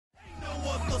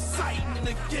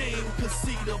the game, cause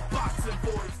see the boxing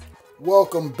voice.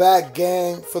 Welcome back,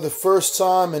 gang, for the first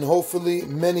time and hopefully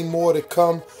many more to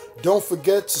come. Don't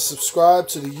forget to subscribe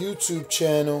to the YouTube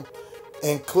channel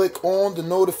and click on the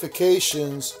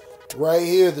notifications right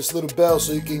here, this little bell,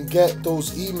 so you can get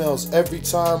those emails every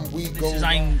time we go. This is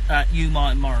aimed at you,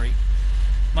 Martin Murray.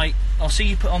 Mate, I see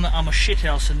you put on that I'm a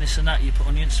shithouse and this and that you put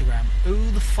on your Instagram.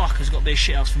 Who the fuck has got to be a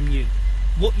shithouse from you?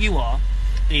 What you are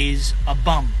is a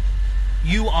bum.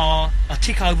 You are a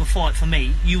tick-over fight for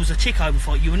me. You was a tick-over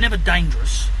fight. You were never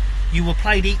dangerous. You were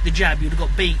played eat the jab. You'd have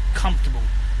got beat comfortable.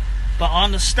 But I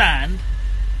understand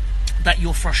that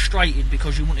you're frustrated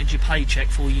because you wanted your paycheck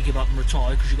before you give up and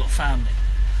retire because you've got a family.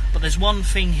 But there's one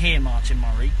thing here, Martin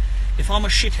Murray. If I'm a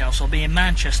shithouse, I'll be in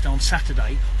Manchester on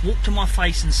Saturday. Walk to my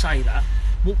face and say that.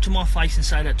 Walk to my face and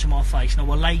say that to my face, and I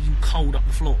will lay you cold up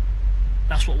the floor.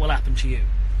 That's what will happen to you.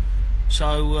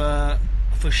 So,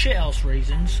 for shithouse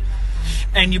reasons,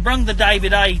 and you brung the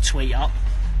David A tweet up.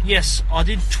 Yes, I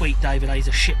did tweet David A's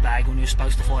a shitbag when he was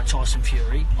supposed to fight Tyson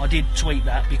Fury. I did tweet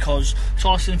that because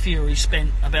Tyson Fury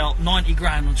spent about 90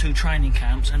 grand on 2 training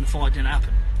camps and the fight didn't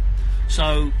happen.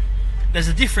 So, there's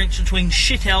a difference between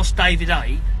shithouse David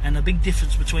A and a big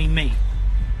difference between me.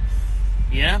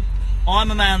 Yeah?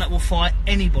 I'm a man that will fight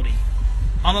anybody.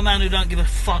 I'm a man who don't give a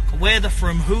fuck where they're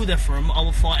from, who they're from. I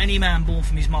will fight any man born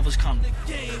from his mother's country.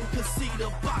 The game, cause see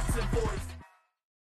the boxing voice.